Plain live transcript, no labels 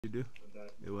You do?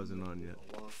 It wasn't on yet.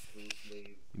 You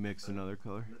mixed another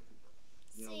color?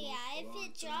 So yeah, if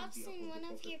it drops in one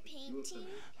of your paintings...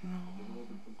 No.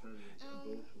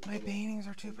 My paintings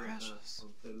are too precious. You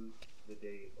could put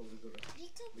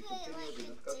like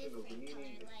a different color,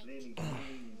 like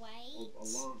white,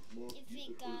 if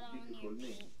it got on your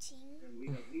painting.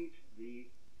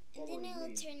 And then it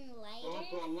will turn lighter.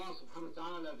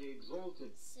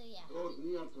 So yeah. Draws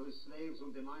near to his slaves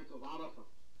on the night of Arafah.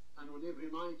 And on every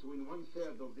night, when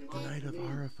 1/3 of the night of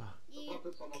Arafah, you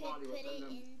could put it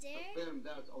in there. Affirm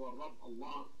that our Rabb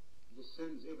Allah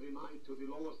descends every night to the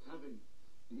lowest heaven,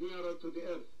 nearer to the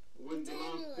earth, when the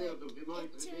last third of the night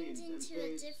remains, and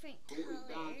says, "Who is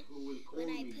that who will call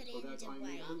me so that I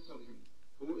may answer him?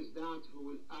 Who is that who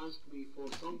will ask me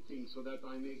for something so that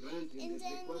I may grant him his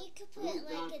request? And then you could put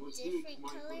like a different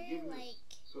color, like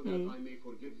so that I may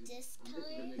forgive him." this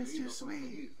color. it's too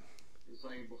sweet.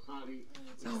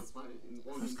 No,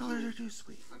 those colors are too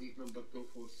sweet. Hadith number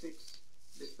 246.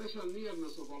 The special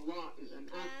nearness of Allah is an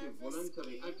active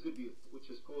voluntary attribute which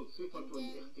is called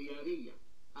sifatun ikhtiyariya.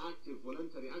 Active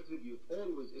voluntary attribute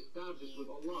always established with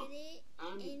Allah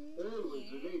and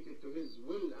always related to His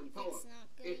will and power.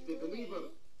 If the believer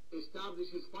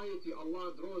establishes piety,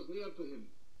 Allah draws near to him,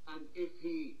 and if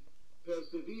he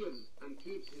perseveres and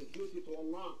keeps his duty to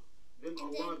Allah, then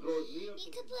Allah draws near to him.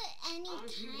 You could put any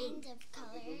kind of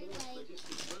color,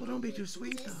 like Well, don't be too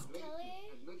sweet this though.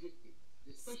 color,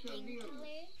 The special skin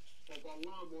nearness color. of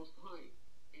Allah Most High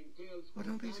entails Well,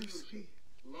 don't be too companionship, sweet.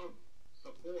 love,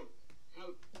 support,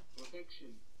 help,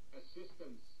 protection,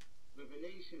 assistance,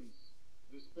 revelations,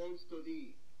 response to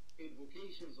the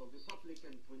invocations of the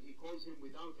supplicant when he calls him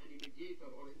without any mediator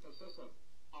or intercessor.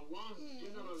 Allah's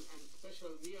general and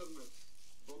special nearness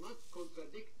do not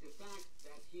contradict the fact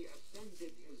that He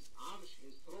ascended His arsh,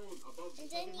 His throne, above the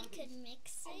And then seven you could heavens. mix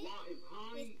it Allah is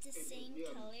high with the in same His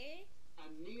nearness color.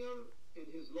 and near in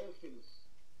His loftiness.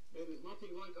 There is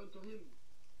nothing like unto Him.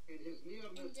 In His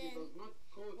nearness He does not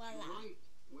unite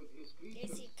with His creatures.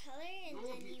 There's your color, and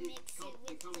then you mix it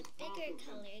with the bigger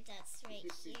color that's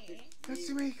right here. That's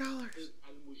too many colors.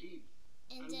 Al-Mujib.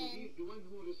 And then The one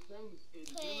who responds in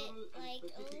put general and like a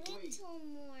specific ways. little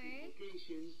more.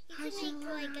 Invocations, You How's can your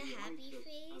make like a learning? happy and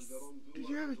face. the wrongdoer Did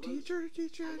you have a as well. teacher to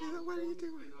teach you how to do that? What are you Allah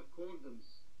doing? in accordance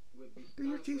with the Did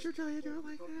your teacher standards tell you to do of it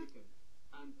like the that? supplicant,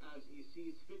 and as he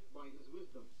sees fit by his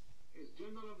wisdom. His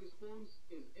general response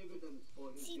is evidence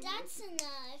for his See, that's generosity,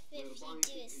 enough if you whereby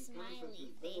do a it smiley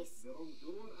encompasses both face. the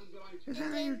wrongdoer and the righteous. Is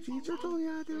that how your teacher told you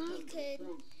how to do You it?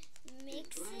 could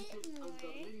mix Granted it under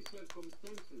more many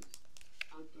circumstances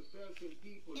and to certain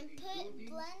people, and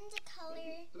blend the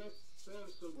color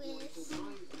distressed person who with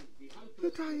recognizes the Who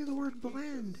helpless taught you the word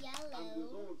blend? and yellow.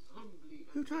 resolves humbly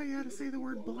Who taught you how to say the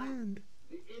word to Allah. blend?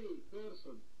 The ill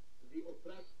person, the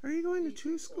oppressed, Are you going to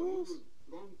two or schools? used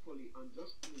wrongfully,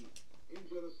 unjustly,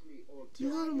 injuriously, or Do you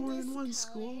go to more than This one color.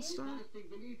 school, the Star? fasting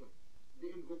believer, the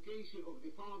invocation of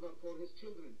the father for his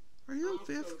children. Are you in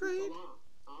After 5th the grade? salah,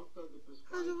 after the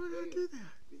How'd you learn how to do prayer,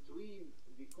 that? between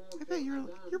the call I for bet you're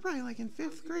adhan probably like in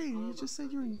 5th grade and you just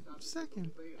said you were in and the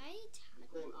 2nd. prayer, Why are you the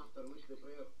call after which the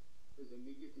prayer is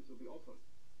immediately to be offered.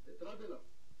 The traveler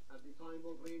at the time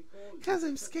of rainfall. Because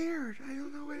I'm scared. I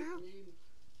don't know what else.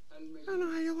 I don't know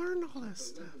how you learned all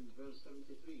this stuff. 11, verse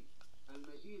 73.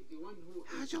 Al-Majid, the one who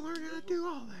How'd is you learn how to do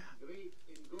all that? great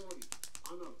in glory,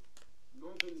 honor,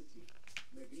 nobility,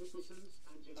 magnificence,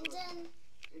 and And generosity. then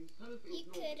Himself is you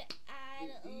noble. could add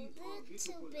His a deeds are little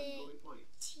beautiful and bit glorified.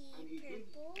 And he gives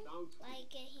purple, bountifully.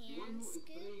 like a The one hand who is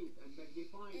scoop, praised and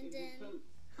magnified and in then himself.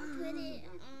 put it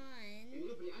In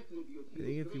on. every attribute, I he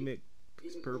think is if you great. mix He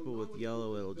is purple with all-knowing,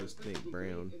 yellow, it'll he is just make perfectly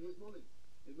brown. great in his knowledge.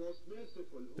 The most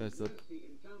merciful, whose That's the mercy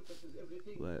encompasses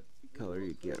everything. That color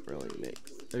you can't really mix.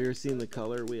 Have you ever seen the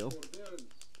color wheel? Forbearance,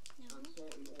 No. and so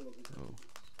in all of his Oh.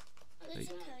 What's the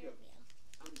color wheel?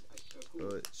 and Oh,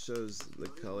 Ash-Shakur. it shows the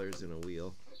colors in a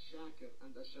wheel. Ash-Shakir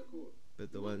and Ash-Shakur.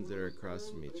 But the ones that are across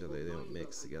from each other, they don't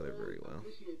mix together very well.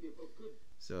 Appreciative of good.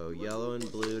 So yellow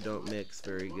and blue don't mix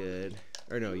very good.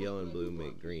 Or no, yellow and blue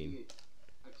make green.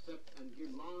 Accept and give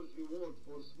large reward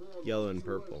for small Yellow and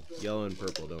purple. Yellow and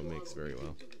purple don't mix very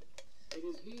well. It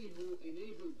is he who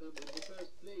enabled them in the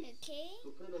first place Okay.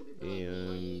 to follow the path.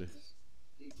 And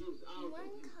He gives out One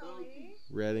of his color. bounties.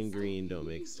 red and green don't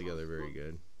mix together very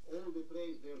good. All the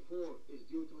praise therefore is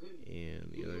due to him. And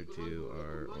the other two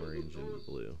are orange and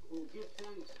blue. Who give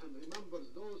thanks and remembers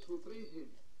those who praise him,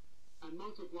 and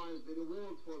multiplies the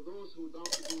reward for those who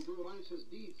do righteous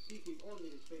deeds, seeking only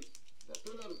his face. The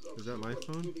pillars of Is that my shukr,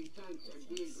 phone? giving thanks and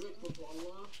being grateful to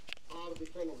Allah, are the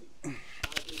following. As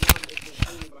Imam Ibn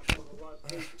Qayyim rahimahullah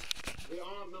stated, they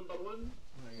are: number one,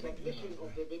 Submission of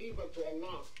the believer to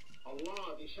Allah.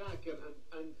 Allah the Shakir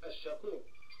and Ash-Shakur.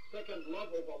 Second, love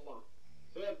of Allah.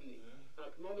 Thirdly,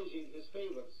 acknowledging His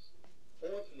favors.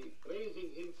 Fourthly,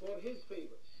 praising Him for His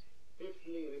favors.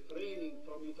 Fifthly, refraining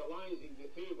from utilizing the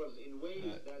favors in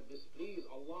ways that displease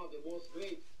Allah the Most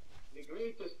Great. The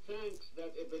greatest thanks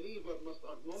that a believer must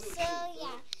acknowledge. So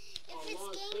yeah, if it's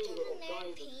getting to the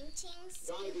nerd painting,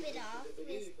 scoop it off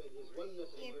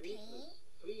with your paint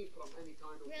free from any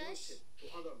kind of brush, to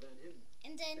other than Him.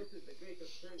 and then This is the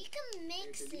greatest thanks you can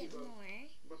mix it more.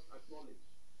 must acknowledge.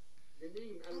 The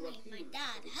name Only Al-Wakil. my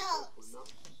dad helps me.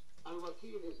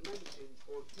 Al-Wakil is mentioned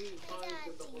 14 My times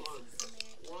dad in the thinks Quran, he's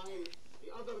American. while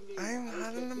the other name I'm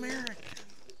not an American.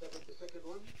 the 72nd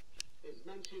one, is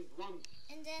mentioned once.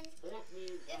 And then Both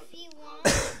names if have you want,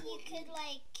 you could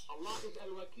like Allah is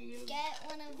Al-Wakil, get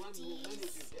one the of one who these,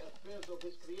 manages the affairs of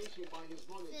His creation by His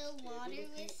knowledge, fill water ability,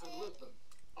 with and it, wisdom.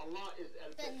 Allah is the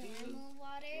Al-Kafil, normal the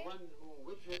water, one who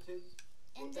witnesses,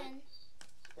 and then protects,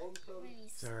 sponsors. let me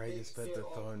see. Sorry, I just put the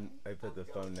phone. I put the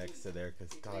phone next to there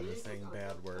because Todd was saying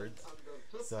bad words,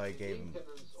 so I gave him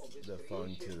the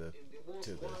phone to the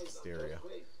stereo.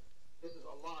 This is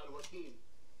Allah Al-Wakil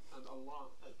and Allah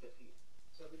Al-Kafil.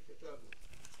 73rd.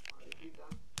 I repeat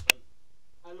that.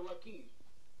 Al-Wakil.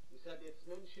 We said it's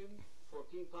mentioned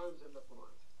 14 times in the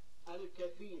Quran.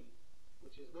 Al-Kafil,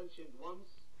 which is mentioned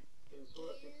once in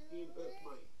Surah 16, verse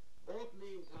 9. Both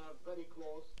names have very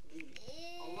close meaning.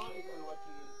 Allah is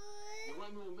Al-Wakil, the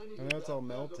one who manages And that's all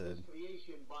the affairs of melted. His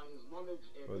creation by His knowledge.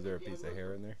 Was there a ability, piece and of hair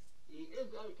wisdom. in there? He is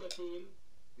Al-Kafil,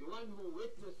 the one who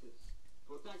witnesses,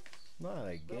 protects, Not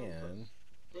again.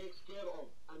 takes care of,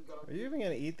 and Are you even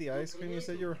gonna eat the ice cream? You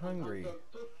said you were hungry.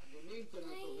 undertook the maintenance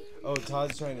of His Oh, creation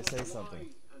Todd's trying to say in something.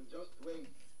 wise and just ways.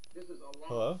 This is Allah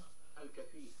Hello?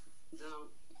 Al-Kafil. Now,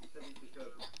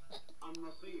 73rd.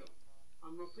 Al-Nasir.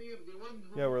 Al-Nasir, the one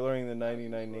who... Yeah, we're learning the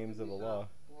 99 names of Allah.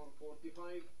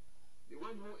 445. The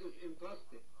one who is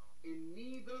entrusted in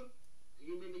neither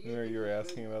humiliating Remember you were his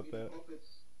asking friends, about the that? prophets,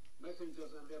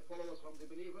 messengers, and their followers from the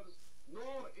believers,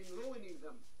 nor in ruining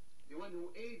them. The one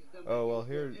who aids them Oh, well,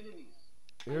 against their enemies.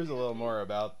 Here's a little more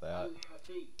about that.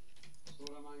 Al-Hafiz.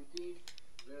 Surah 19,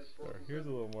 verse 47. Or here's a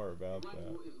little more about The one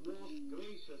that. who is most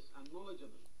gracious and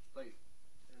knowledgeable. Right.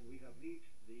 And we have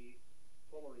reached the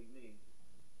following names.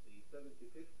 The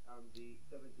 75th and the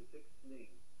 76th name.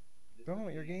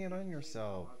 Don't, you're getting it on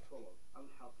yourself.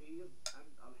 Al-Hafiz and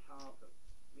Al-Hafiz.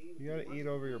 You gotta eat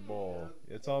over your bowl.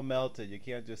 It's all melted. You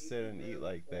can't just sit and eat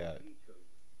like that.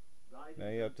 Now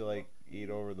you have to like eat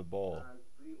over the bowl.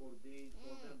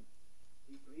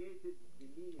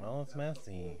 Well, it's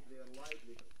messy.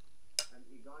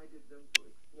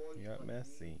 You got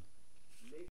messy.